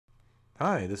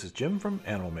Hi, this is Jim from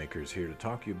Animal Makers here to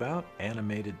talk to you about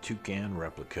animated toucan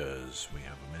replicas. We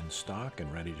have them in stock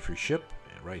and ready for ship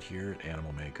right here at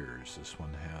Animal Makers. This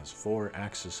one has 4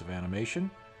 axes of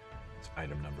animation. Its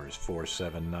item number is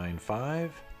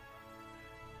 4795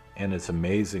 and it's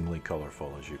amazingly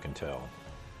colorful, as you can tell.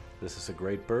 This is a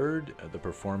great bird. The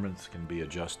performance can be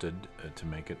adjusted to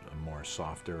make it more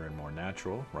softer and more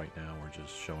natural. Right now we're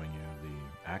just showing you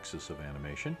the axis of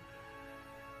animation.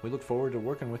 We look forward to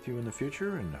working with you in the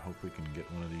future and hope we can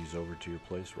get one of these over to your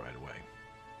place right away.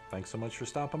 Thanks so much for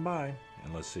stopping by,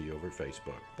 and let's see you over at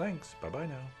Facebook. Thanks. Bye-bye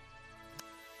now.